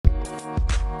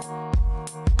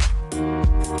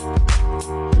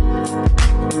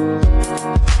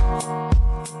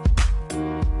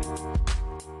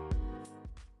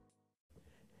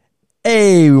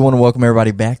want to welcome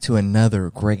everybody back to another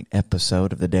great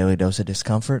episode of the Daily Dose of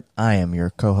Discomfort. I am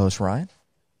your co-host, Ryan.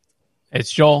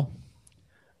 It's Joel.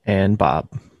 And Bob.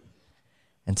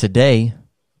 And today,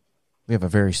 we have a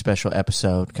very special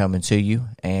episode coming to you,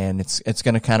 and it's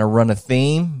going to kind of run a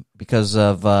theme because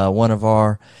of one of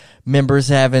our members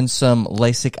having some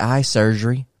LASIK eye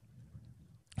surgery.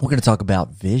 We're going to talk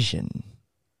about vision.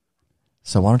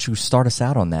 So why don't you start us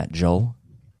out on that, Joel?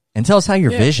 And tell us how your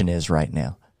vision is right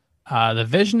now. The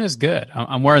vision is good.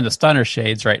 I'm wearing the stunner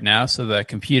shades right now, so the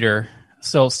computer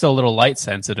still a little light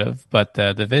sensitive, but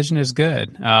the vision is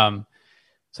good. So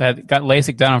I got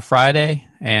LASIK done on Friday,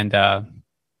 and the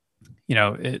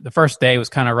first day was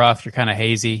kind of rough. You're kind of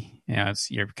hazy.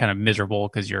 You're kind of miserable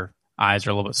because your eyes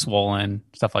are a little bit swollen,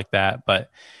 stuff like that. But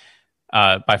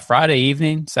by Friday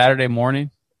evening, Saturday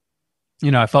morning,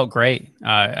 I felt great.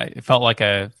 It felt like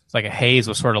a haze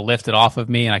was sort of lifted off of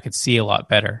me, and I could see a lot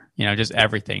better. Just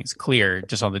everything's clear.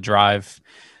 Just on the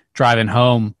driving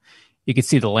home, you could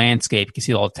see the landscape, you could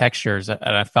see all the textures, and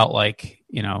I felt like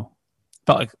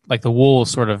like the wool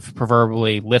sort of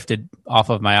proverbially lifted off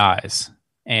of my eyes,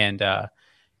 and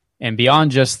beyond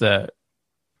just the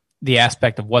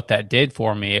aspect of what that did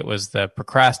for me, it was the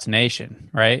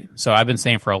procrastination, right? So I've been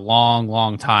saying for a long,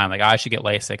 long time, like, I should get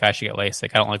LASIK.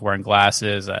 I don't like wearing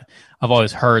glasses. I've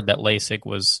always heard that LASIK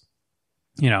was,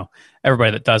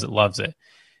 everybody that does it loves it.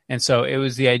 And so it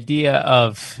was the idea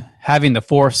of having the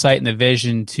foresight and the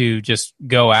vision to just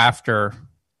go after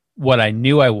what I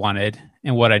knew I wanted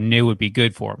and what I knew would be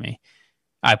good for me.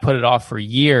 I put it off for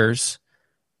years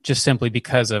just simply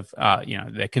because of,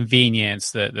 the convenience,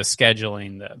 the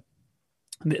scheduling,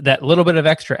 that little bit of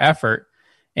extra effort.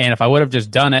 And if I would have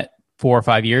just done it 4 or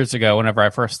 5 years ago, whenever I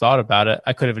first thought about it,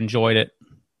 I could have enjoyed it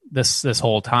this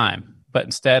whole time. But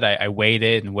instead, I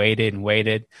waited and waited and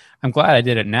waited. I'm glad I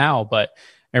did it now, but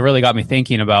it really got me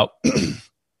thinking about,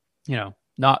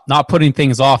 not putting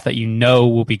things off that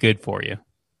will be good for you.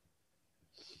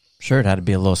 Sure, it had to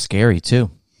be a little scary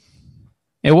too.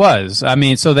 It was. I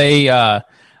mean, so they,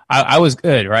 I was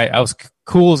good, right? I was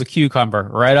cool as a cucumber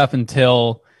right up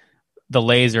until the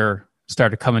laser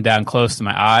started coming down close to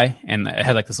my eye, and it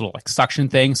had like this little suction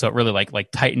thing, so it really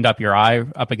like tightened up your eye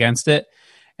up against it.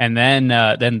 And then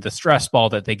the stress ball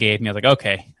that they gave me, I was like,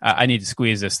 okay, I need to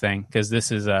squeeze this thing because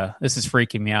this is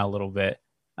freaking me out a little bit.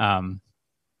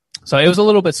 So it was a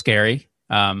little bit scary,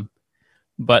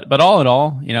 but all in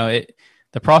all,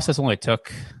 the process only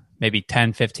took maybe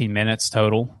 10, 15 minutes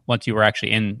total once you were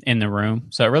actually in the room.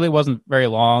 So it really wasn't very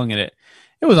long, and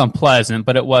it was unpleasant,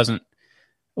 but it wasn't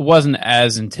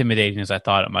as intimidating as I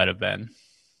thought it might have been.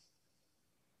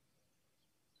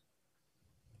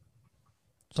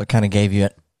 So it kind of gave you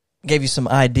some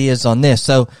ideas on this.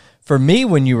 So for me,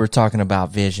 when you were talking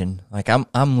about vision, like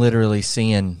I'm literally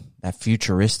seeing that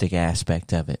futuristic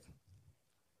aspect of it.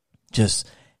 Just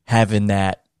having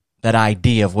that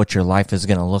idea of what your life is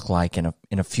going to look like in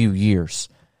a few years,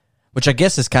 which I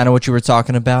guess is kind of what you were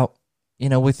talking about,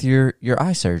 with your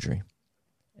eye surgery.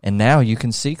 And now you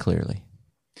can see clearly.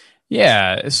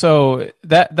 Yeah, so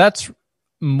that's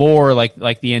more like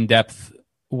the in-depth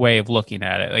way of looking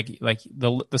at it. Like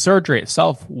the surgery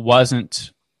itself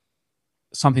wasn't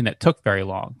something that took very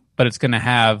long, but it's going to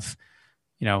have,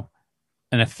 an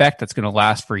effect that's going to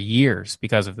last for years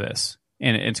because of this,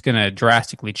 and it's going to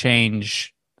drastically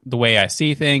change the way I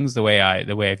see things, the way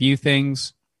I view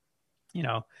things,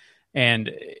 and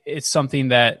it's something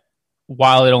that,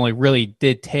 while it only really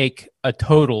did take a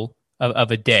total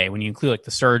of a day, when you include like the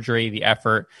surgery, the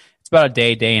effort, it's about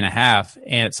a day and a half,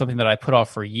 and it's something that I put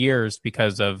off for years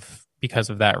because of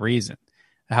that reason.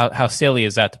 How silly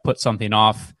is that to put something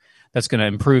off that's going to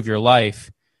improve your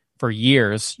life for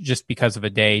years just because of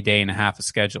a day and a half of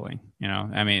scheduling?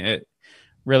 I mean, it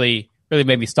really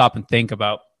made me stop and think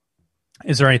about,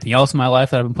 is there anything else in my life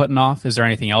that I've been putting off? Is there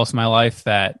anything else in my life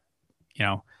that,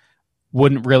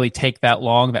 wouldn't really take that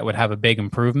long, that would have a big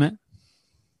improvement?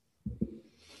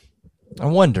 I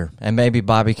wonder, and maybe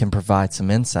Bobby can provide some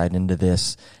insight into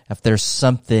this, if there's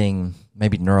something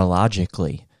maybe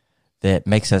neurologically that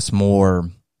makes us more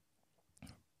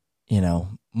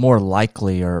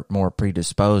likely or more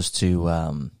predisposed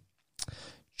to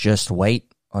just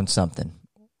wait on something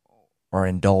or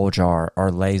indulge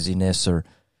our laziness or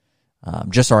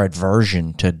just our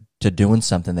aversion to doing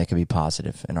something that could be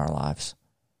positive in our lives.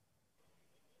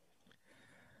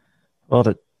 Well,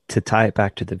 to tie it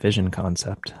back to the vision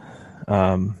concept,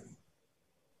 you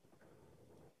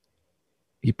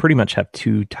pretty much have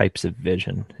two types of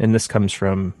vision. And this comes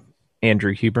from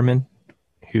Andrew Huberman,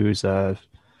 who's what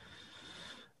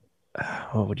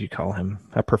would you call him?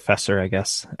 A professor, I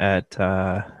guess, at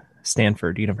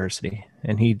Stanford University,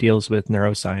 and he deals with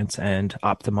neuroscience and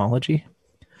ophthalmology.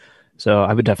 So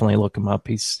I would definitely look him up.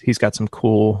 He's got some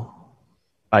cool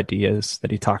ideas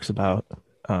that he talks about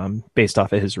based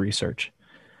off of his research.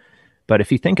 But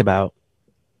if you think about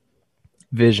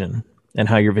vision and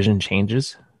how your vision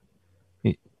changes,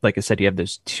 like I said, you have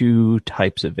those two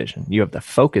types of vision. You have the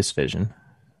focus vision,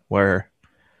 where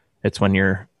it's when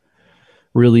you're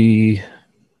really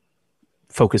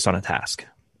focused on a task,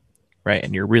 right?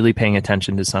 And you're really paying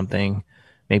attention to something.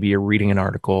 Maybe you're reading an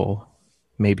article,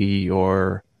 maybe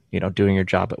you're, doing your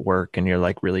job at work and you're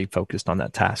like really focused on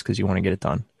that task because you want to get it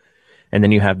done. And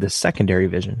then you have this secondary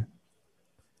vision.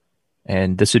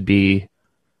 And this would be,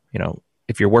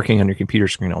 if you're working on your computer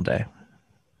screen all day,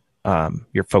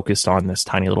 you're focused on this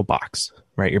tiny little box,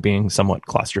 right? You're being somewhat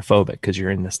claustrophobic because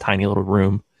you're in this tiny little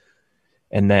room.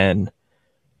 And then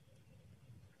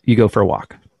you go for a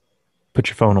walk, put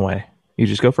your phone away. You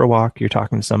just go for a walk. You're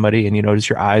talking to somebody and you notice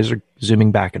your eyes are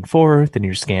zooming back and forth and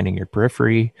you're scanning your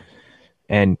periphery,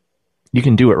 and you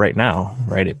can do it right now,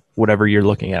 right? Whatever you're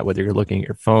looking at, whether you're looking at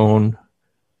your phone,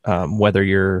 whether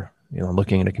you're,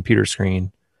 looking at a computer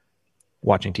screen,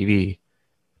 watching TV,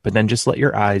 but then just let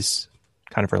your eyes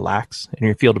kind of relax and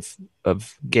your field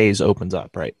of gaze opens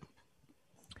up, right?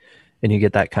 And you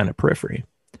get that kind of periphery.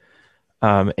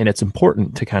 And it's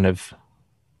important to kind of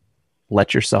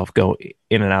let yourself go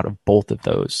in and out of both of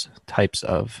those types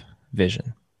of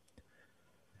vision.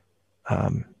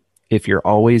 If you're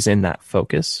always in that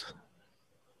focus,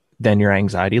 then your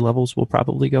anxiety levels will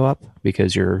probably go up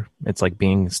because it's like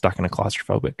being stuck in a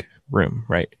claustrophobic room,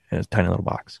 right? In a tiny little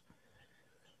box.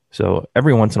 So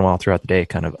every once in a while throughout the day,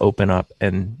 kind of open up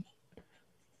and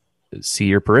see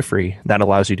your periphery. That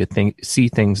allows you to see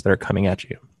things that are coming at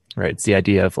you, right? It's the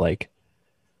idea of like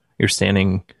you're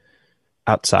standing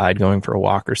outside going for a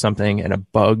walk or something and a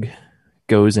bug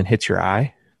goes and hits your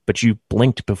eye, but you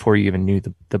blinked before you even knew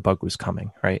the bug was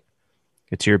coming, right?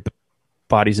 It's your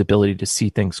body's ability to see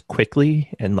things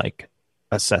quickly and like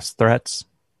assess threats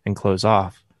and close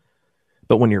off.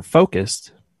 But when you're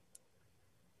focused,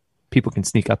 people can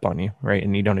sneak up on you, right?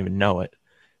 And you don't even know it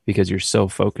because you're so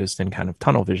focused and kind of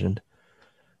tunnel visioned.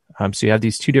 So you have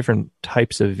these two different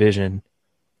types of vision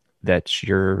that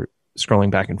you're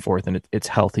scrolling back and forth, and it's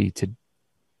healthy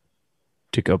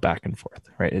to go back and forth,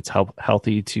 right? It's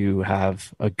healthy to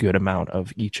have a good amount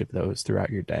of each of those throughout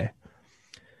your day.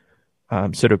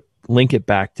 So to link it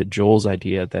back to Joel's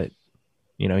idea that,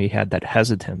 he had that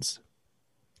hesitance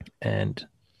and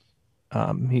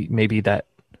he maybe that,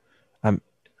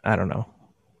 I don't know.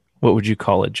 What would you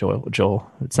call it,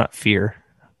 Joel? It's not fear.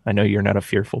 I know you're not a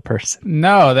fearful person.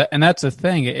 No, and that's the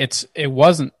thing. It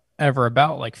wasn't ever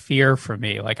about like fear for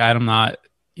me. Like I'm not,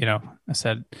 I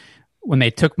said when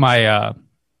they took my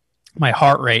my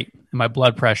heart rate and my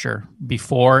blood pressure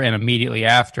before and immediately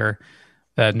after,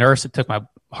 the nurse that took my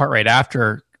heart rate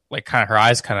after, like kind of her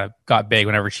eyes kind of got big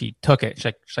whenever she took it.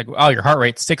 She's like, oh, your heart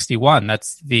rate's 61.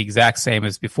 That's the exact same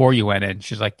as before you went in.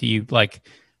 She's like,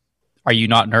 are you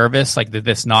not nervous? Like, did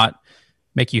this not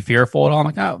make you fearful at all? I'm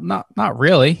like, oh, not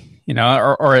really,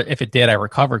 or if it did, I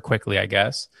recovered quickly, I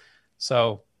guess.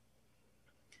 So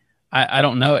I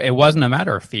don't know. It wasn't a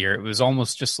matter of fear. It was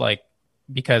almost just like,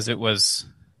 because it was,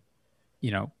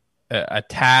 a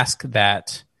task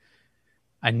that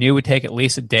I knew would take at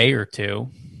least a day or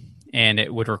two, and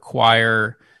it would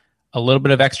require a little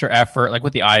bit of extra effort, like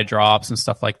with the eye drops and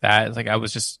stuff like that. It's like I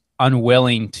was just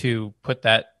unwilling to put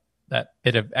that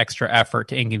bit of extra effort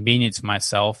to inconvenience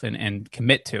myself and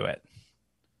commit to it.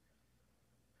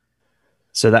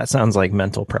 So that sounds like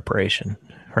mental preparation,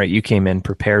 right? You came in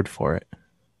prepared for it.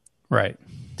 Right.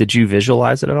 Did you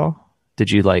visualize it at all?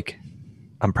 Did you like,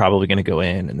 I'm probably going to go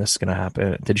in and this is going to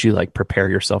happen? Did you like prepare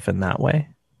yourself in that way?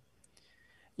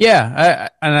 Yeah.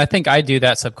 And I think I do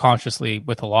that subconsciously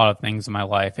with a lot of things in my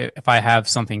life. If I have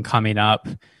something coming up,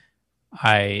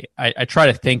 I try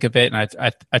to think of it, and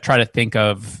I try to think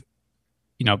of,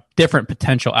 different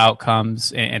potential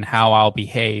outcomes and how I'll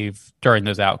behave during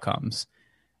those outcomes.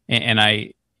 And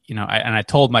I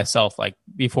told myself, like,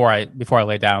 before I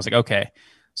lay down, I was like, okay,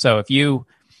 so if you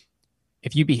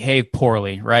behave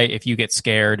poorly, right? If you get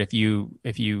scared, if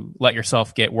you let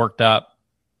yourself get worked up,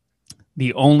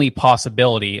 the only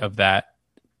possibility of that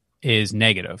is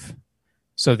negative.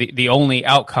 So the only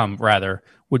outcome rather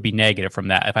would be negative from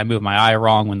that. If I move my eye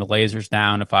wrong when the laser's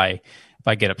down, if I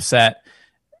get upset,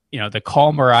 the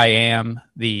calmer I am,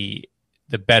 the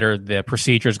better the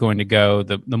procedure is going to go,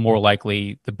 the more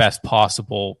likely the best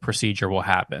possible procedure will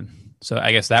happen. So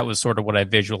I guess that was sort of what I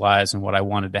visualized and what I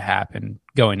wanted to happen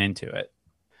going into it.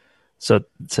 So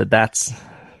that's,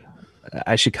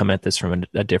 I should come at this from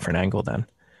a different angle then.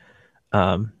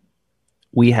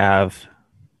 we have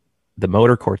the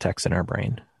motor cortex in our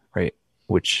brain, right,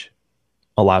 which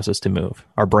allows us to move.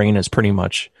 Our brain is pretty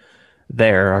much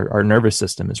there. Our nervous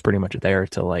system is pretty much there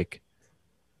to like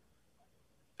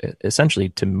essentially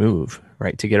to move,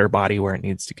 right, to get our body where it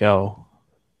needs to go.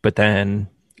 But then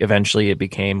eventually it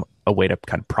became a way to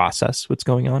kind of process what's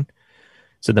going on.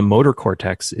 So the motor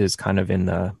cortex is kind of in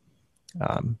the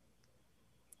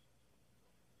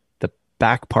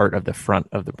back part of the front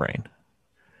of the brain.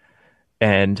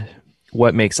 And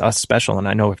what makes us special, and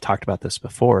I know we've talked about this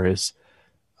before, is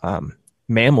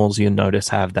mammals, you'll notice,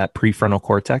 have that prefrontal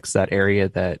cortex, that area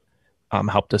that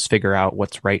helped us figure out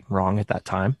what's right and wrong at that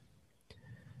time.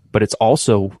 But it's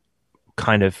also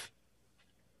kind of,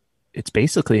 it's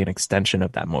basically an extension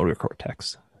of that motor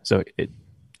cortex. So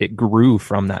it grew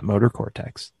from that motor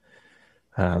cortex.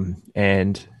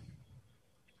 And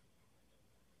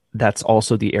that's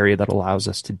also the area that allows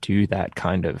us to do that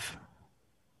kind of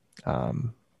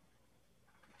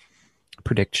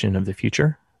prediction of the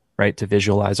future, right? To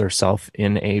visualize ourselves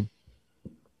in a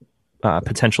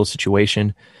potential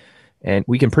situation. And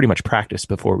we can pretty much practice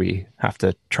before we have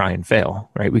to try and fail,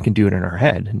 right? We can do it in our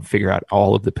head and figure out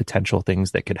all of the potential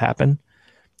things that could happen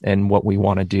and what we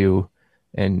want to do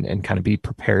and kind of be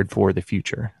prepared for the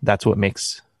future. That's what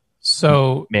makes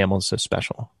mammals so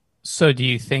special. So do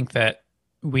you think that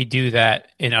we do that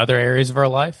in other areas of our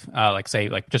life? Like say,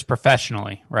 like just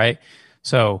professionally, right?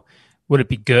 So would it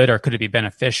be good or could it be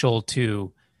beneficial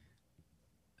to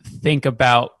think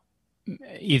about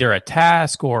either a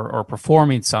task or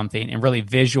performing something and really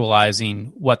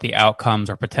visualizing what the outcomes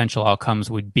or potential outcomes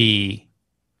would be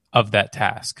of that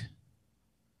task?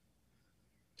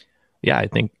 Yeah, I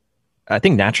think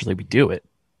naturally we do it,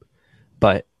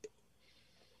 but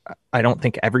I don't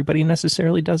think everybody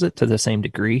necessarily does it to the same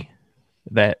degree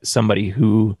that somebody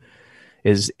who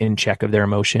is in check of their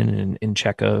emotion and in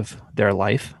check of their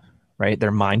life, right?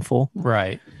 They're mindful.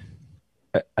 Right.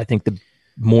 I think the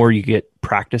more you get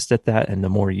practiced at that and the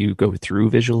more you go through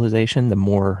visualization, the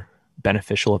more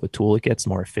beneficial of a tool it gets, the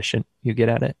more efficient you get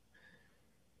at it.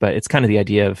 But it's kind of the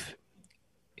idea of,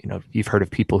 you know, you've heard of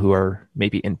people who are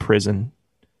maybe in prison.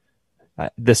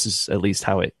 This is at least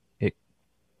how it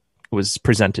was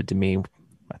presented to me,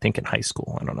 I think in high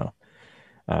school. I don't know.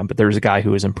 But there was a guy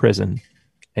who was in prison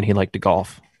and he liked to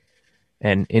golf.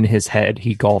 And in his head,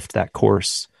 he golfed that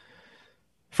course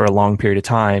for a long period of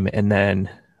time. And then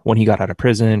when he got out of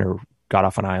prison or got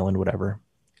off an island, whatever,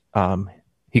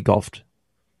 he golfed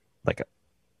like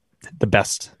the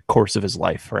best course of his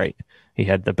life, right? He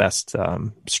had the best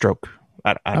stroke.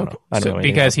 I don't know. So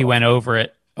because he went over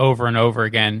it over and over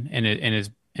again in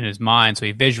his mind. So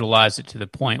he visualized it to the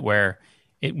point where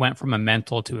it went from a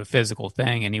mental to a physical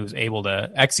thing, and he was able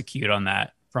to execute on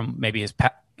that from maybe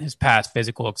his past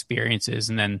physical experiences,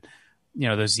 and then, you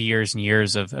know, those years and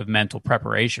years of mental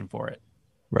preparation for it.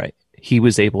 Right. He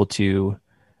was able to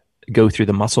go through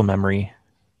the muscle memory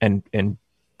and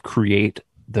create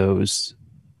those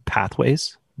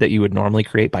pathways that you would normally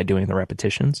create by doing the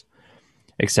repetitions,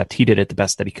 except he did it the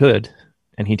best that he could,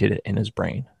 and he did it in his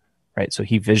brain, right? So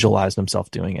he visualized himself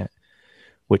doing it,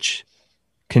 which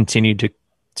continued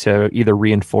to either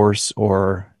reinforce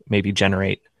or maybe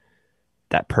generate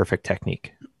that perfect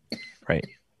technique, right?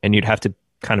 And you'd have to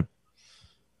kind of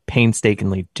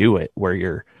painstakingly do it where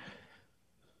you're,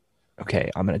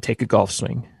 okay, I'm going to take a golf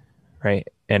swing, right?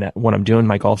 And when I'm doing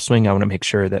my golf swing, I want to make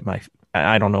sure that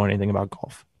I don't know anything about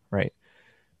golf, right?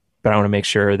 But I want to make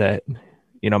sure that,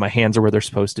 you know, my hands are where they're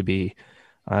supposed to be.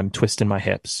 I'm twisting my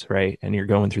hips, right? And you're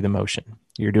going through the motion.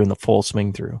 You're doing the full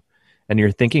swing through. And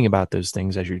you're thinking about those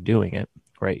things as you're doing it,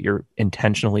 right? You're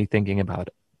intentionally thinking about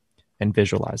it and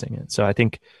visualizing it. So I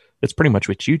think that's pretty much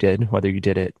what you did, whether you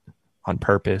did it on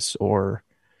purpose or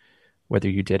whether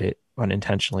you did it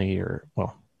unintentionally or,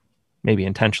 well, maybe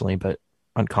intentionally, but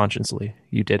unconsciously,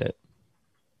 you did it.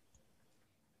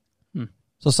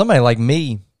 So somebody like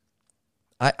me,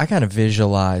 I kind of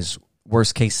visualize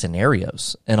worst case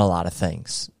scenarios in a lot of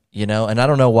things, you know, and I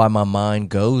don't know why my mind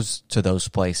goes to those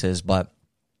places, but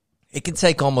it can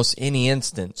take almost any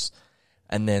instance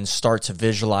and then start to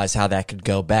visualize how that could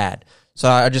go bad. So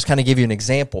I just kind of give you an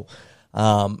example.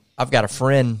 I've got a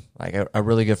friend, like a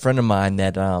really good friend of mine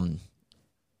that,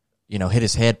 you know, hit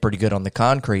his head pretty good on the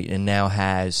concrete and now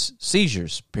has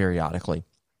seizures periodically.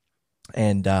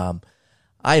 And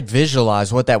I had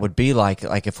visualized what that would be like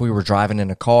if we were driving in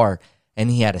a car and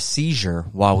he had a seizure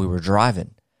while we were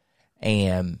driving.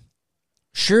 And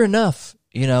sure enough,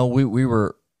 you know,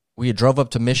 we had drove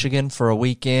up to Michigan for a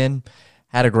weekend,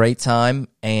 had a great time,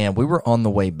 and we were on the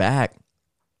way back,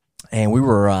 and we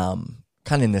were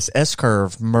kind of in this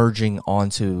S-curve merging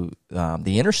onto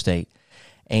the interstate.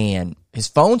 and his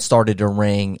phone started to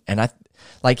ring, and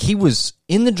like he was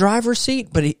in the driver's seat,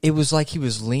 but it was like he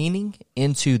was leaning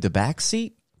into the back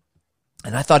seat,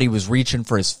 and I thought he was reaching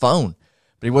for his phone,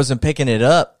 but he wasn't picking it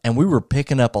up, and we were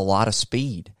picking up a lot of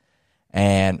speed,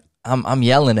 and I'm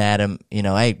yelling at him,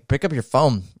 hey, pick up your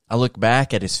phone. I look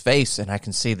back at his face, and I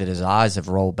can see that his eyes have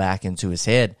rolled back into his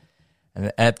head.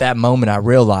 And at that moment, I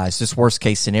realized this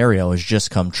worst-case scenario has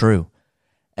just come true.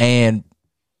 And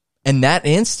in that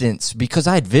instance, because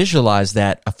I had visualized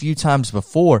that a few times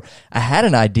before, I had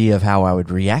an idea of how I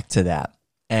would react to that.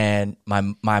 And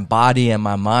my body and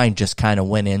my mind just kind of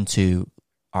went into,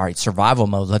 all right, survival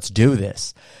mode, let's do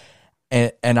this.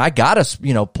 And I got us,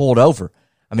 pulled over.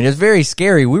 I mean, it was very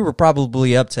scary. We were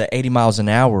probably up to 80 miles an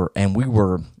hour, and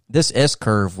this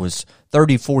S-curve was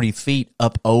 30, 40 feet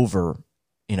up over,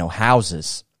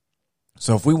 houses.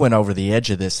 So if we went over the edge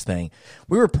of this thing,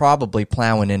 we were probably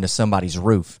plowing into somebody's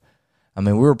roof. I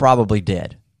mean, we were probably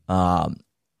dead. And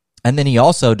then he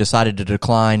also decided to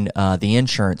decline the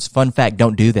insurance. Fun fact,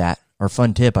 don't do that. Or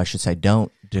fun tip, I should say,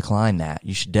 don't decline that.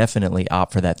 You should definitely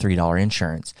opt for that $3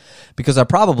 insurance. Because I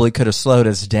probably could have slowed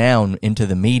us down into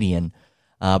the median,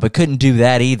 but couldn't do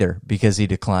that either because he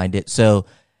declined it. So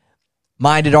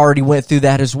mine had already went through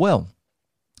that as well.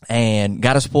 And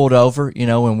got us pulled over,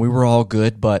 and we were all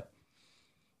good. But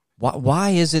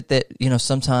why is it that,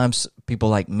 sometimes people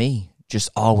like me just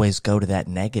always go to that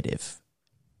negative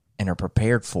and are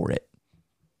prepared for it?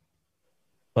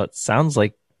 Well, it sounds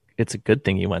like it's a good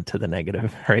thing you went to the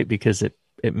negative, right? Because it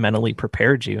mentally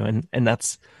prepared you. And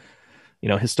that's,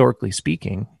 historically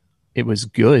speaking, it was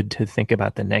good to think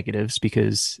about the negatives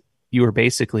because you were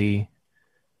basically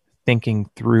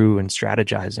thinking through and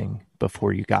strategizing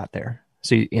before you got there.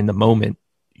 So in the moment,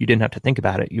 you didn't have to think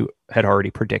about it. You had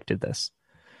already predicted this,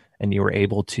 and you were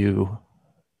able to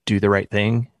do the right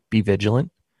thing, be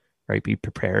vigilant, right? Be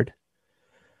prepared.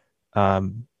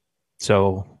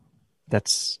 So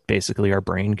that's basically our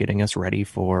brain getting us ready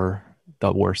for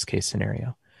the worst case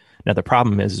scenario. Now, the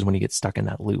problem is when you get stuck in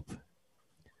that loop,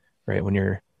 right? When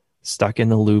you're stuck in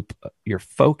the loop, you're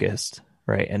focused,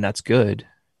 right? And that's good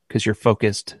because you're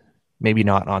focused maybe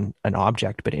not on an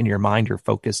object, but in your mind, you're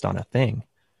focused on a thing.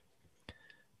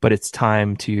 But it's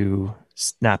time to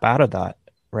snap out of that,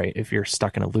 right? If you're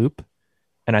stuck in a loop.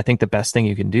 And I think the best thing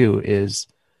you can do is,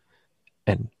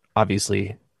 and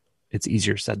obviously it's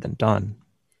easier said than done,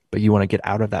 but you want to get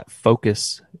out of that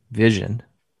focus vision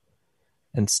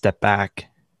and step back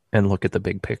and look at the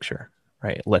big picture,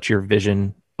 right? Let your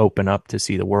vision open up to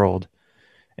see the world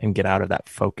and get out of that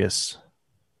focus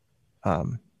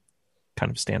kind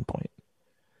of standpoint.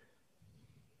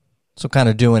 So kind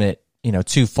of doing it,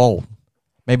 twofold.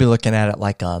 Maybe looking at it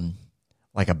like a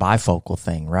bifocal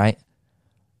thing, right?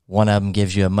 One of them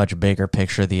gives you a much bigger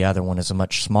picture. The other one is a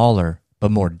much smaller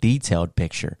but more detailed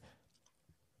picture.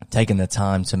 Taking the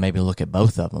time to maybe look at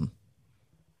both of them.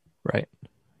 Right.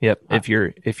 Yep. If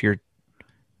you're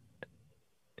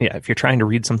trying to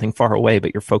read something far away,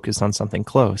 but you're focused on something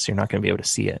close, you're not going to be able to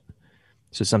see it.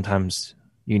 So sometimes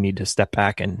you need to step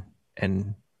back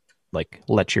and like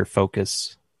let your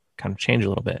focus kind of change a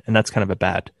little bit. And that's kind of a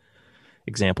bad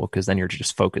example because then you're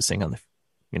just focusing on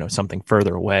the, something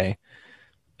further away.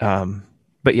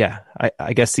 But yeah,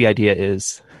 I guess the idea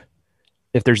is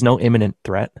if there's no imminent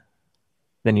threat,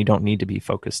 then you don't need to be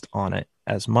focused on it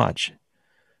as much,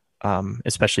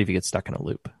 especially if you get stuck in a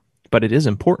loop. But it is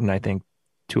important, I think,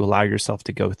 to allow yourself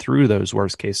to go through those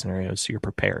worst case scenarios so you're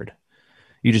prepared.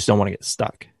 You just don't want to get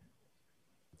stuck.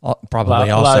 Probably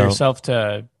allow yourself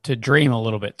to dream a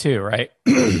little bit too, right?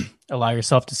 Allow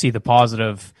yourself to see the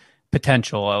positive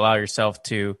potential. Allow yourself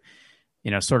to,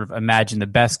 sort of imagine the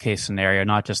best case scenario,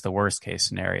 not just the worst case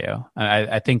scenario.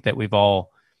 I think that we've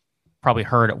all probably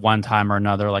heard at one time or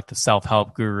another, like the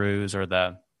self-help gurus or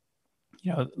the,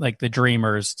 like the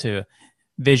dreamers, to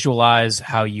visualize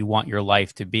how you want your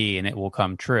life to be and it will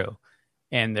come true.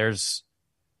 And there's,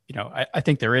 I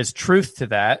think there is truth to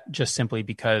that, just simply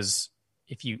because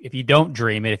if you don't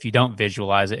dream it, if you don't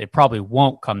visualize it, it probably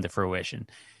won't come to fruition.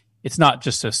 It's not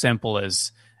just so simple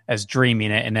as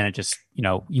dreaming it and then it just,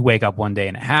 you wake up one day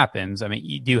and it happens. I mean,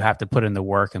 you do have to put in the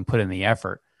work and put in the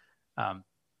effort.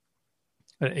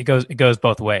 But it goes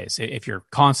both ways. If you're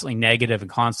constantly negative and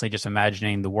constantly just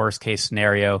imagining the worst case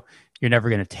scenario, you're never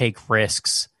going to take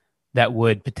risks that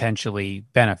would potentially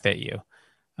benefit you.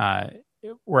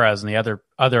 Whereas on the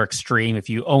other extreme, if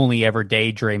you only ever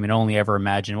daydream and only ever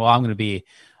imagine, well, I'm going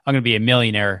to be a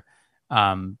millionaire,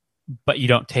 but you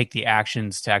don't take the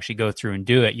actions to actually go through and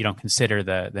do it, you don't consider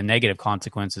the negative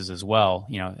consequences as well.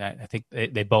 I think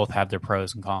they both have their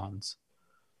pros and cons.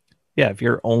 Yeah, if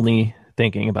you're only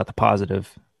thinking about the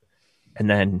positive and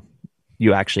then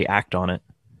you actually act on it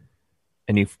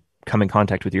and you come in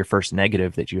contact with your first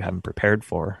negative that you haven't prepared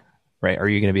for, right? Are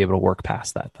you going to be able to work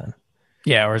past that then?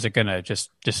 Yeah, or is it going to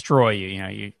just destroy you? You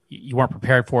know, you weren't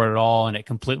prepared for it at all, and it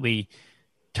completely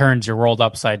turns your world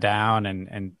upside down,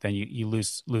 and then you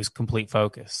lose complete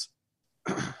focus.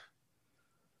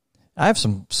 I have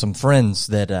some friends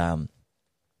that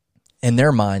in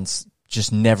their minds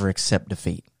just never accept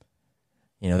defeat.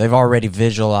 You know, they've already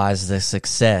visualized the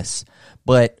success,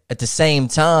 but at the same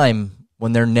time,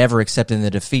 when they're never accepting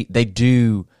the defeat,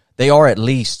 they are at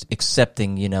least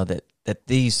accepting, you know, that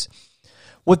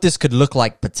what this could look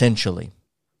like potentially.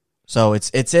 So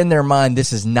it's in their mind,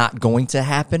 this is not going to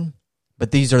happen, but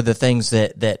these are the things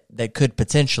that could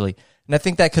potentially, and I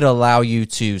think that could allow you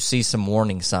to see some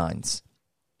warning signs.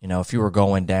 You know, if you were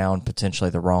going down potentially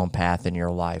the wrong path in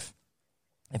your life,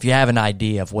 if you have an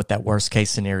idea of what that worst case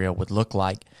scenario would look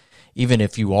like, even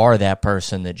if you are that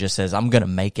person that just says, I'm going to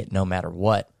make it no matter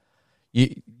what,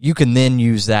 you can then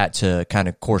use that to kind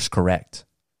of course correct.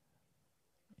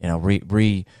 You know,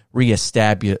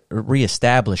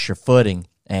 reestablish your footing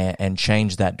and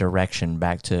change that direction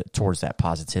back towards that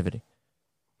positivity.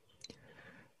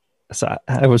 So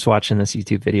I was watching this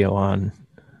YouTube video on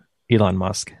Elon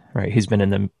Musk, right? He's been in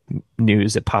the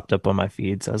news. It popped up on my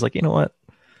feed. So I was like, you know what?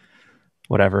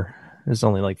 Whatever. It was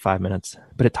only like 5 minutes.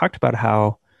 But it talked about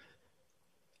how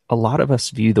a lot of us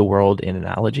view the world in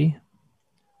analogy.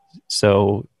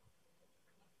 So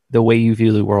the way you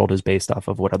view the world is based off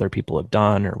of what other people have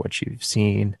done or what you've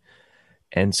seen.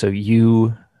 And so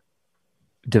you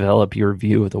develop your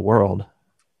view of the world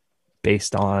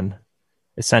based on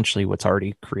essentially what's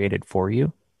already created for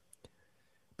you.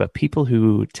 But people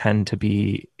who tend to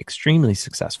be extremely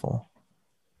successful,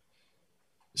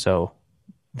 so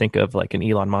think of like an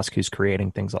Elon Musk who's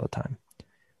creating things all the time.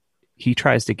 He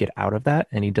tries to get out of that,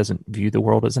 and he doesn't view the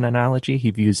world as an analogy.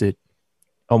 He views it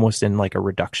almost in like a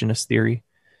reductionist theory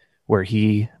where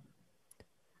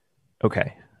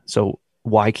so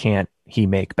why can't he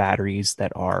make batteries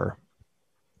that are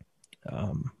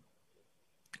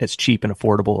as cheap and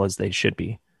affordable as they should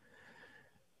be?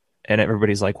 And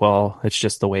everybody's like, well, it's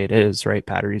just the way it is, right?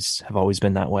 Batteries have always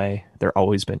been that way. They're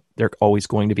always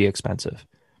going to be expensive.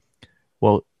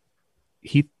 Well,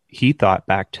 he thought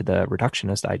back to the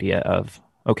reductionist idea of,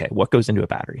 okay, what goes into a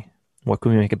battery? What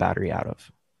can we make a battery out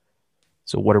of?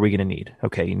 So what are we going to need?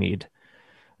 Okay, you need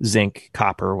zinc,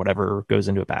 copper, whatever goes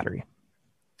into a battery.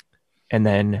 And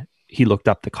then he looked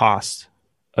up the cost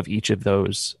of each of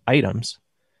those items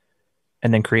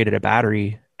and then created a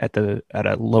battery at a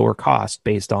lower cost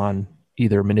based on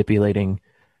either manipulating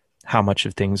how much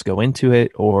of things go into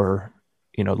it or,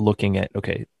 you know, looking at,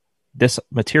 okay, this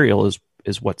material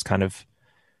is what's kind of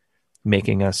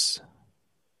making us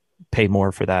pay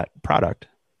more for that product.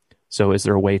 So is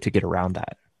there a way to get around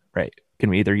that, right? Can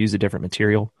we either use a different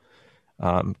material?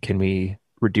 Can we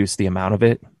reduce the amount of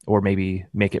it or maybe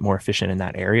make it more efficient in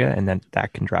that area? And then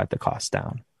that can drive the cost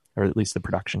down, or at least the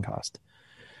production cost.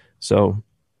 So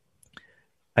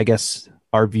I guess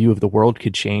our view of the world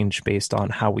could change based on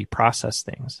how we process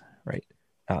things, right?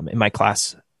 In my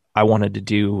class, I wanted to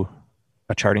do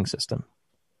a charting system.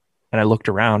 And I looked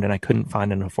around and I couldn't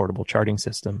find an affordable charting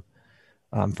system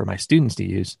for my students to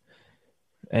use.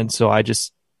 And so I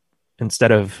just,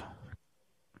 instead of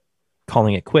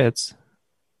calling it quits,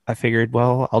 I figured,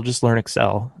 well, I'll just learn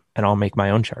Excel and I'll make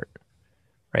my own chart,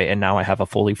 right? And now I have a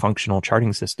fully functional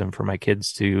charting system for my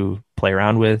kids to play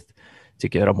around with, to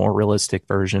get a more realistic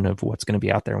version of what's going to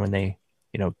be out there when they,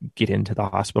 you know, get into the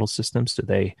hospital system, so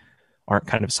they aren't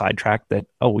kind of sidetracked that,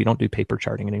 oh, we don't do paper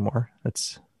charting anymore.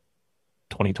 That's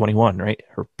 2021, right?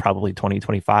 Or probably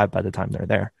 2025 by the time they're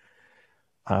there.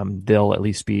 They'll at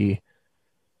least be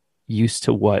used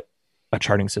to what a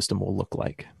charting system will look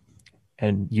like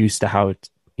and used to how it,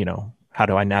 you know, how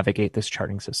do I navigate this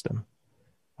charting system?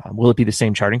 Will it be the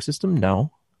same charting system?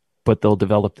 No, but they'll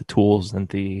develop the tools and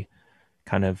the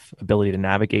kind of ability to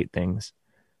navigate things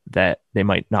that they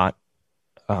might not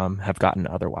have gotten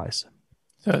otherwise.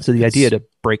 So the idea to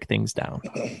break things down.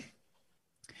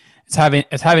 It's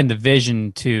having the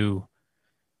vision to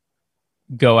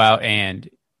go out and,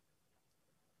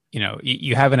 you know,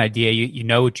 you have an idea, you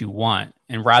know what you want,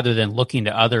 and rather than looking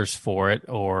to others for it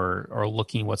or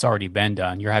looking what's already been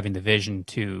done, you're having the vision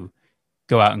to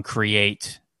go out and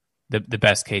create the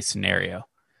best case scenario.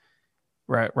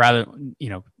 Right? Rather, you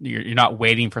know, you're not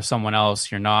waiting for someone else.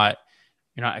 You're not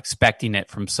expecting it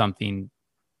from something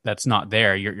that's not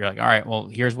there. You're like, all right, well,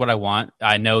 here's what I want.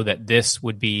 I know that this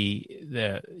would be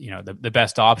the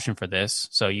best option for this.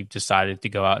 So you've decided to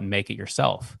go out and make it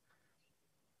yourself.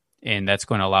 And that's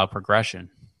going to allow progression.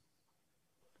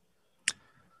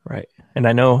 Right. And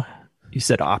I know you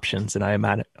said options, and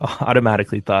I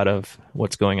automatically thought of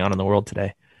what's going on in the world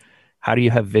today. How do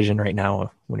you have vision right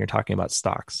now when you're talking about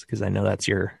stocks? Because I know that's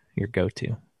your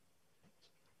go-to.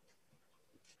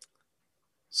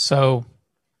 So,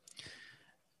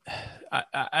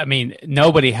 I mean,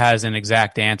 nobody has an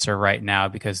exact answer right now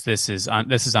because this is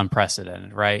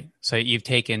unprecedented, right? So you've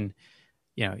taken,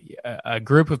 a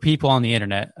group of people on the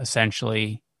internet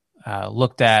essentially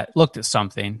looked at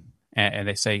something, and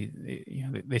they say,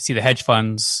 they see the hedge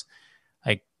funds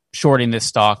like shorting this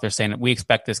stock. They're saying that we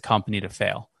expect this company to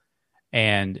fail,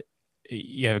 and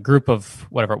you have a group of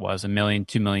whatever it was, 1 million,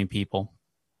 2 million people.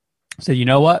 So you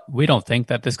know what? We don't think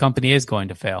that this company is going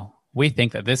to fail. We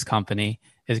think that this company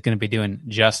is going to be doing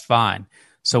just fine.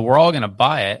 So we're all going to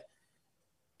buy it,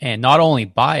 and not only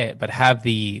buy it, but have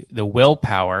the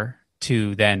willpower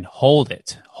to then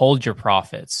hold your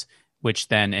profits, which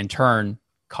then in turn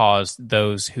caused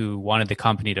those who wanted the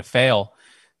company to fail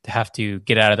to have to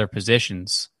get out of their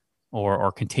positions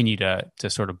or continue to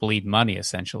sort of bleed money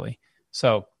essentially.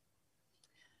 So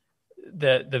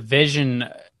the vision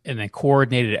and the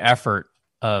coordinated effort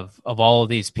of all of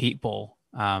these people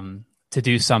to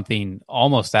do something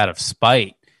almost out of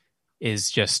spite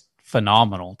is just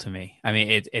phenomenal to me. I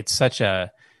mean, it's such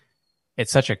a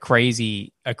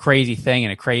crazy thing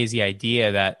and a crazy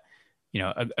idea that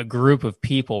a group of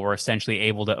people were essentially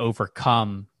able to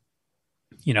overcome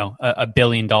a $1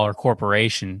 billion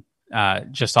corporation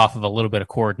just off of a little bit of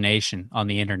coordination on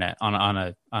the internet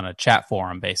on a chat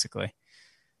forum, basically.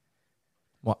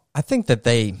 Well, I think that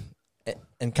they,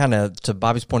 and kind of to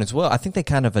Bobby's point as well, I think they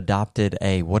kind of adopted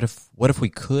a what if we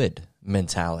could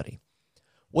mentality.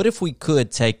 What if we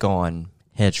could take on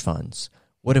hedge funds?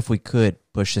 What if we could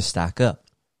push the stock up?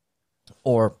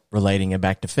 Or relating it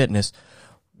back to fitness,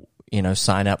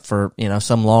 sign up for,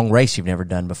 some long race you've never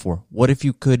done before. What if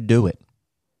you could do it?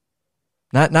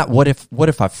 Not what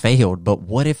if I failed, but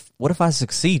what if I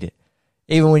succeeded?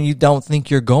 Even when you don't think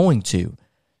you're going to.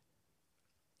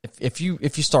 If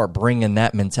you start bringing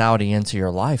that mentality into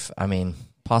your life, I mean,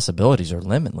 possibilities are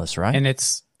limitless, right? And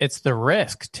it's the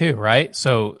risk too, right?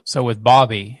 So with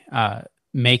Bobby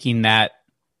making that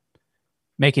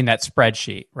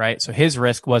spreadsheet, right? So his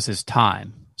risk was his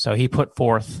time. So he put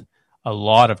forth a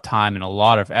lot of time and a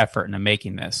lot of effort into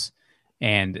making this,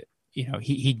 and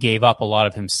he gave up a lot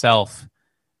of himself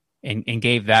and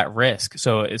gave that risk.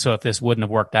 So if this wouldn't have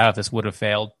worked out, if this would have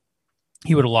failed,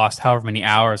 he would have lost however many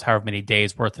hours, however many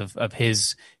days worth of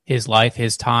his life,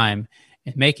 his time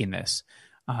in making this.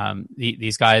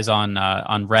 These guys on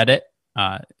Reddit,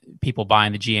 people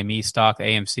buying the GME stock, the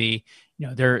AMC,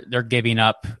 they're giving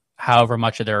up however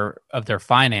much of their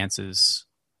finances.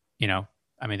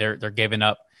 They're giving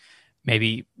up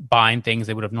maybe buying things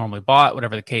they would have normally bought,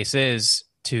 whatever the case is,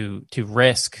 to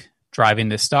risk driving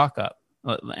this stock up.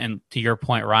 And to your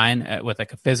point, Ryan, with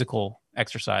like a physical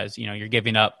exercise, you're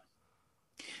giving up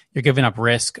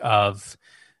risk of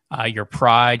your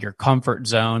pride, your comfort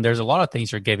zone. There's a lot of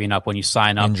things you're giving up when you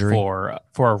sign up for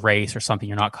a race or something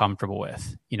you're not comfortable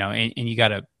with, and you got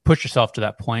to push yourself to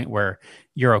that point where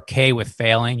you're okay with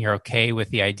failing. You're okay with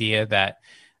the idea that,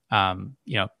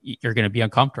 you're going to be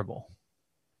uncomfortable.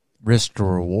 Risk to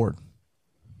reward.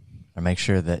 Or make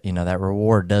sure that, that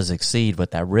reward does exceed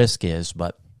what that risk is,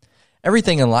 but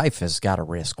everything in life has got a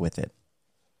risk with it.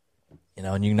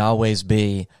 And you can always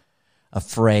be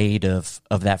afraid of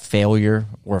that failure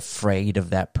or afraid of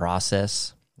that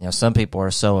process. Some people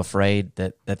are so afraid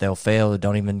that they'll fail that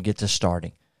don't even get to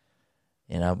starting.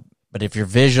 But if you're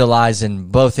visualizing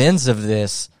both ends of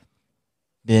this,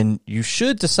 then you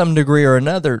should, to some degree or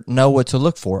another, know what to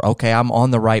look for. Okay, I'm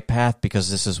on the right path because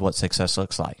this is what success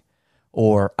looks like.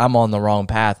 Or I'm on the wrong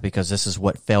path because this is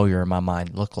what failure in my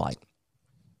mind looked like.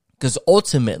 Because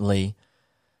ultimately,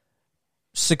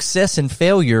 success and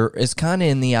failure is kind of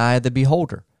in the eye of the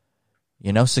beholder.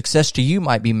 Success to you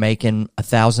might be making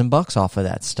 $1,000 off of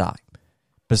that stock,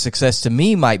 but success to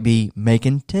me might be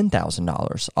making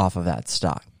 $10,000 off of that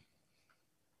stock.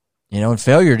 And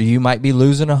failure to you might be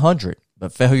losing 100,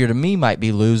 but failure to me might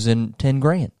be losing 10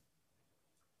 grand.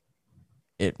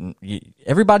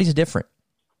 Everybody's different.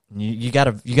 You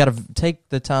gotta take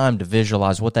the time to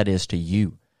visualize what that is to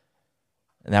you,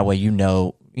 and that way you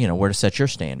know where to set your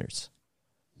standards.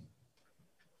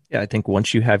 Yeah, I think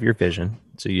once you have your vision,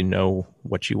 so you know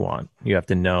what you want, you have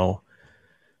to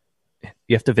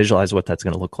visualize what that's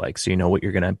going to look like, so you know what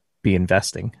you're going to be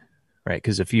investing, right?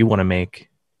 Because if you want to make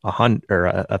 100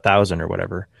 or 1,000 or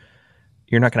whatever,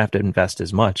 you're not going to have to invest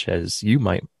as much as you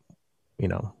might,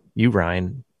 you,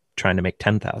 Ryan, trying to make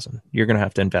 10,000. You're going to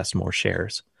have to invest more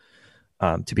shares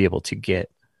to be able to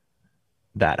get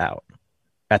that out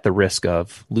at the risk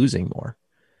of losing more.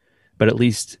 but at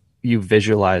least you've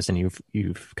visualized and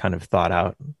you've kind of thought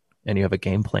out and you have a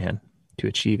game plan to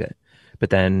achieve it.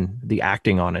 But then the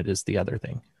acting on it is the other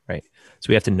thing, right? So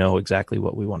we have to know exactly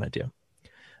what we want to do.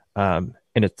 And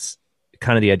it's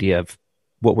kind of the idea of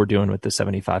what we're doing with the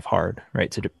 75 hard,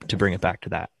 right? To bring it back to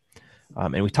that.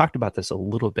 And we talked about this a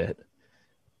little bit,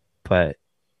 but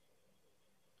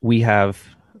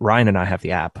Ryan and I have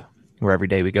the app where every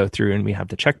day we go through and we have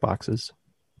the check boxes.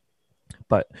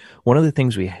 But one of the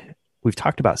things we've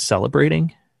talked about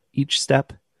celebrating each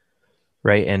step,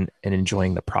 right? And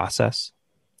enjoying the process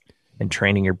and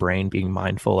training your brain, being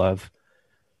mindful of,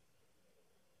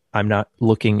 I'm not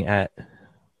looking at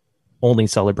only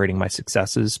celebrating my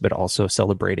successes, but also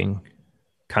celebrating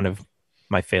kind of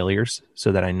my failures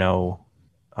so that I know,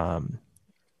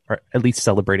 or at least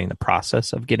celebrating the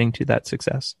process of getting to that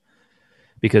success,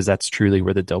 because that's truly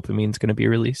where the dopamine is going to be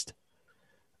released,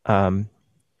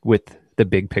 with the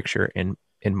big picture in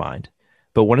mind.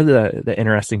 But one of the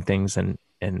interesting things, and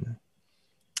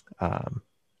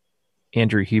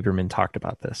Andrew Huberman talked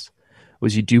about this,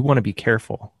 was you do want to be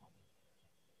careful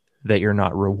that you're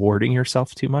not rewarding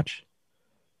yourself too much,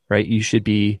 right? You should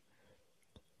be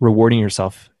rewarding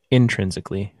yourself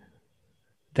intrinsically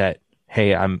that,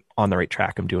 hey, I'm on the right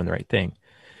track, I'm doing the right thing.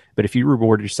 But if you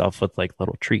reward yourself with like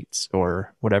little treats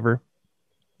or whatever,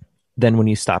 then when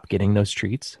you stop getting those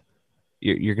treats,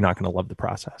 you're not going to love the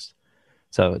process.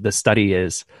 So the study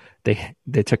is they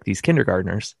took these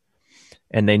kindergartners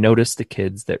and they noticed the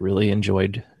kids that really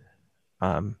enjoyed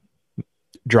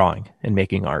drawing and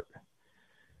making art.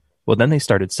 Well, then they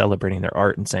started celebrating their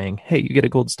art and saying, hey, you get a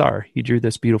gold star. You drew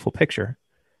this beautiful picture.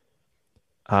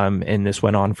 And this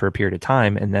went on for a period of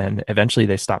time. And then eventually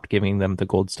they stopped giving them the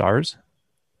gold stars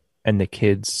and the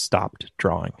kids stopped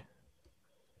drawing.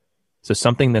 So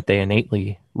something that they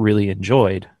innately really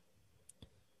enjoyed,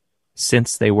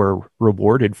 since they were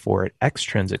rewarded for it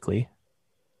extrinsically,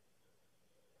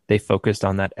 they focused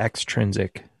on that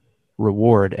extrinsic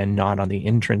reward and not on the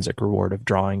intrinsic reward of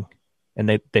drawing. And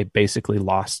they basically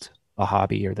lost a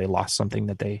hobby, or they lost something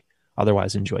that they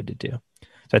otherwise enjoyed to do.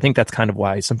 So I think that's kind of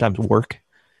why sometimes work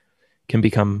can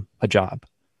become a job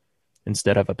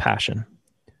instead of a passion,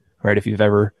 right? If you've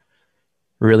ever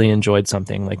really enjoyed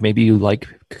something, like maybe you like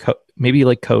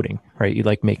coding, right? You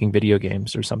like making video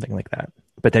games or something like that,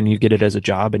 but then you get it as a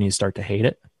job and you start to hate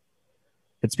it.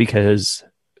 It's because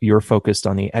you're focused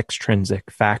on the extrinsic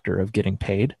factor of getting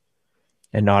paid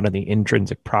and not on the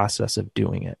intrinsic process of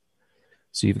doing it.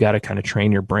 So you've got to kind of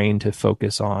train your brain to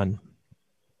focus on,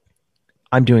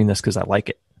 I'm doing this because I like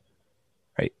it,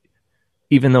 right?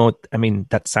 Even though, I mean,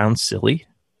 that sounds silly.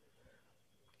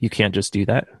 You can't just do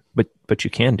that, but you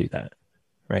can do that,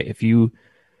 right? If you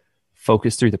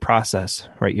focus through the process,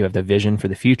 right, you have the vision for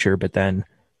the future, but then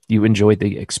you enjoyed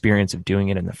the experience of doing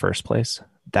it in the first place.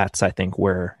 That's, I think,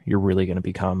 where you're really going to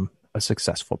become a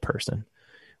successful person,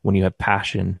 when you have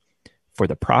passion for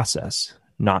the process,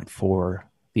 not for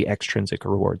the extrinsic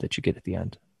reward that you get at the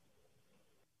end.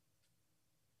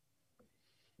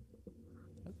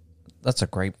 That's a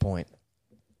great point.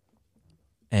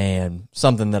 And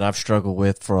something that I've struggled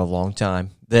with for a long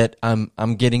time that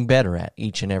I'm getting better at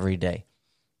each and every day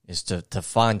is to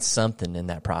find something in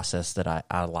that process that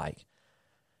I like.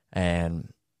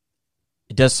 And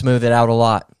it does smooth it out a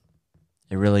lot.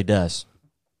 It really does.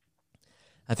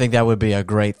 I think that would be a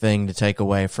great thing to take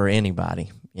away for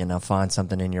anybody. You know, find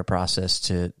something in your process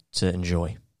to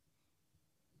enjoy.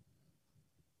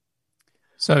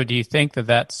 So do you think that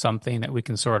that's something that we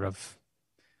can sort of,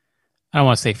 I don't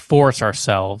want to say force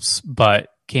ourselves, but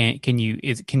can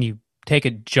you take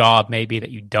a job maybe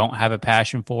that you don't have a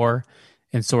passion for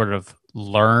and sort of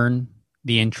learn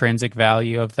the intrinsic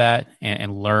value of that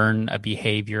and learn a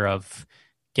behavior of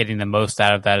getting the most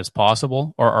out of that as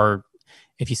possible? Or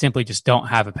if you simply just don't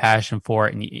have a passion for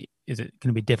it, and is it going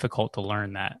to be difficult to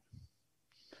learn that?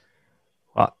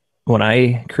 Well, when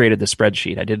I created the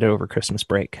spreadsheet, I did it over Christmas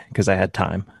break because I had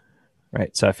time,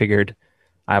 right? So I figured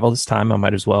I have all this time, I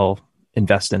might as well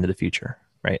invest into the future,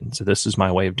 right? And so this is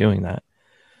my way of doing that.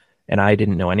 And I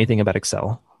didn't know anything about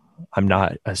Excel. I'm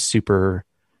not a super,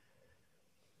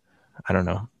 I don't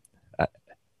know.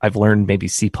 I've learned maybe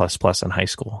C++ in high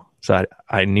school. So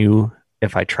I knew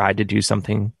if I tried to do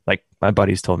something, like my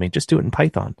buddies told me, just do it in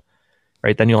Python,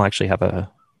 right? Then you'll actually have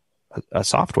a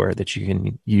software that you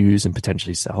can use and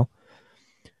potentially sell.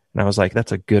 And I was like,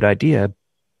 that's a good idea,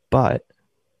 but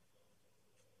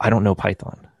I don't know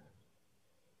Python,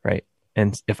 right?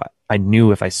 And if I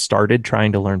knew if I started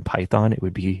trying to learn Python, it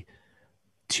would be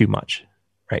too much,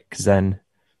 right? Because then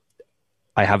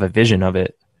I have a vision of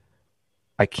it.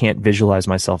 I can't visualize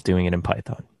myself doing it in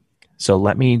Python. So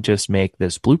let me just make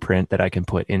this blueprint that I can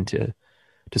put into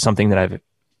something that I've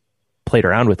played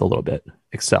around with a little bit,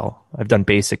 Excel. I've done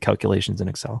basic calculations in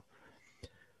Excel.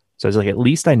 So I was like, at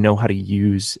least I know how to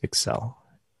use Excel.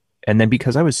 And then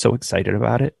because I was so excited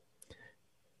about it,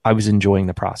 I was enjoying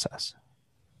the process,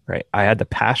 right? I had the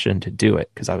passion to do it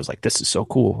because I was like, this is so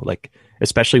cool. Like,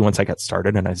 especially once I got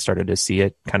started and I started to see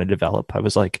it kind of develop, I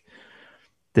was like,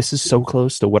 this is so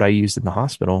close to what I used in the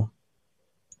hospital.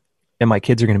 And my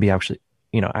kids are going to be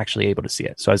actually able to see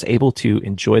it. So I was able to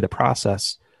enjoy the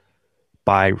process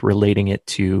by relating it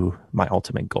to my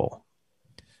ultimate goal.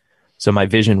 So my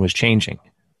vision was changing,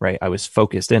 right? I was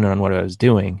focused in on what I was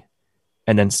doing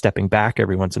and then stepping back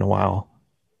every once in a while,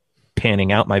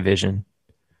 panning out my vision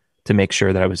to make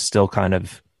sure that I was still kind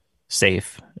of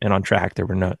safe and on track. There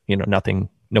were no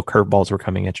curveballs were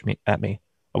coming at me.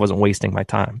 I wasn't wasting my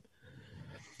time.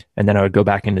 And then I would go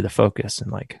back into the focus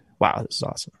and like, wow, this is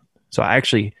awesome. So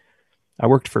I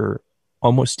worked for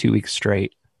almost 2 weeks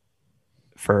straight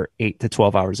for 8 to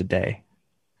 12 hours a day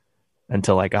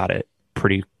until I got it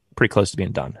pretty close to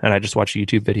being done. And I just watched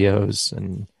YouTube videos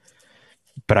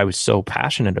but I was so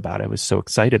passionate about it. I was so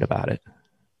excited about it.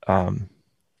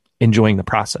 Enjoying the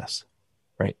process,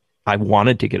 right? I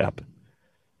wanted to get up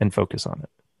and focus on it.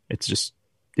 It's just,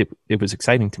 it was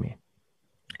exciting to me.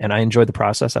 And I enjoyed the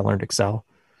process. I learned Excel.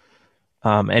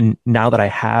 And now that I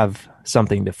have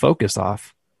something to focus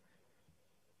off,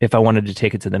 if I wanted to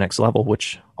take it to the next level,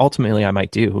 which ultimately I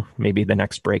might do, maybe the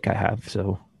next break I have,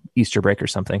 so Easter break or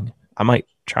something, I might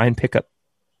try and pick up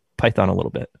Python a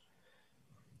little bit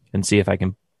and see if I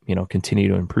can, continue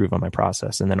to improve on my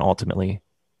process. And then ultimately,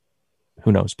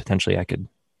 who knows, potentially I could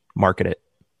market it,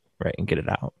 right, and get it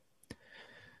out.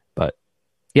 But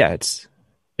yeah, it's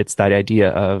that idea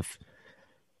of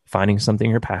finding something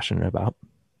you're passionate about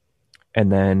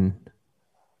and then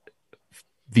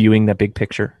viewing the big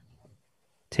picture,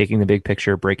 taking the big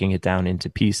picture, breaking it down into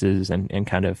pieces and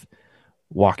kind of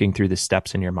walking through the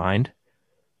steps in your mind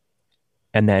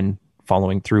and then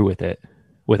following through with it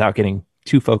without getting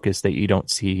too focused that you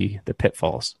don't see the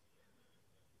pitfalls,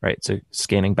 right? So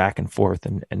scanning back and forth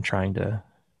and trying to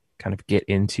kind of get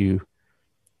into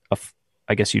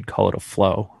I guess you'd call it a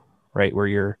flow, right? Where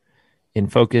you're in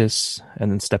focus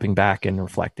and then stepping back and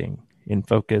reflecting, in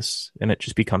focus, and it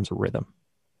just becomes a rhythm.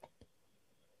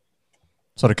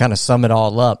 So to kind of sum it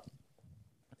all up,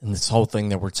 and this whole thing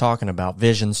that we're talking about,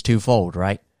 vision's twofold,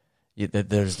 right?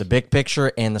 There's the big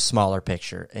picture and the smaller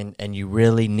picture, and you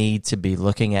really need to be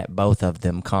looking at both of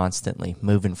them constantly,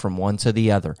 moving from one to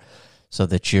the other, so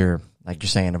that you're, like you're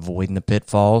saying, avoiding the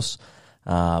pitfalls,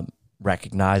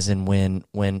 recognizing when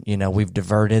we've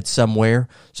diverted somewhere,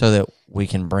 so that we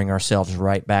can bring ourselves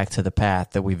right back to the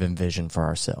path that we've envisioned for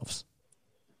ourselves.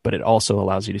 But it also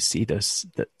allows you to see the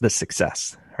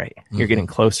success, right? Mm-hmm. You're getting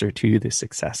closer to the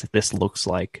success. If this looks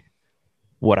like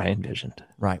what I envisioned,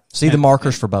 right? See the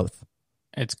markers for both.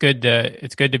 It's good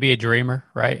to be a dreamer,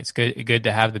 right? It's good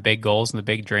to have the big goals and the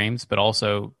big dreams, but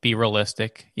also be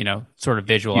realistic. Sort of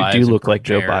visualize. You do look like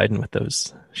Joe Biden with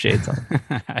those shades on.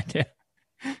 I do.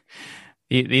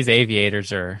 These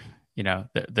aviators are,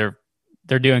 they're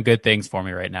doing good things for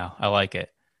me right now. I like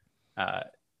it.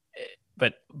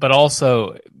 But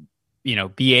also,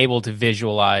 be able to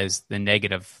visualize the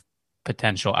negative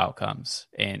potential outcomes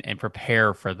and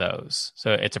prepare for those.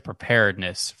 So it's a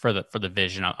preparedness for the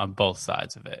vision on both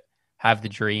sides of it. Have the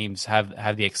dreams,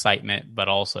 have the excitement, but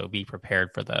also be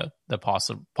prepared for the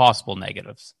possible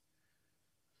negatives.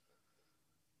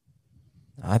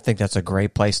 I think that's a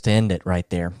great place to end it right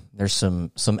there. There's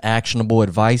some actionable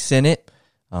advice in it.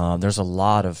 There's a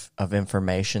lot of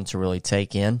information to really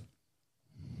take in.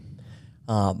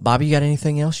 Bobby, you got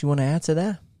anything else you want to add to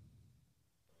that?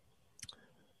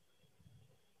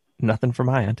 Nothing from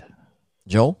my end.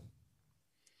 Joel?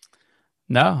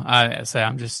 No,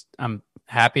 I'm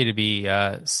happy to be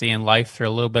seeing life through a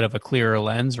little bit of a clearer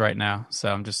lens right now. So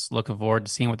I'm just looking forward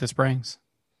to seeing what this brings.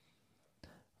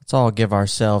 Let's all give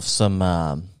ourselves some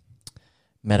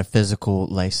metaphysical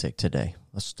LASIK today.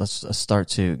 Let's start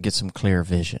to get some clear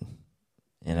vision.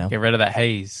 Get rid of that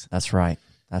haze. That's right.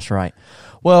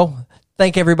 Well,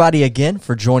 thank everybody again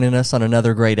for joining us on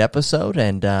another great episode,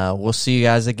 and we'll see you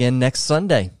guys again next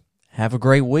Sunday. Have a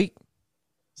great week.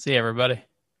 See you, everybody.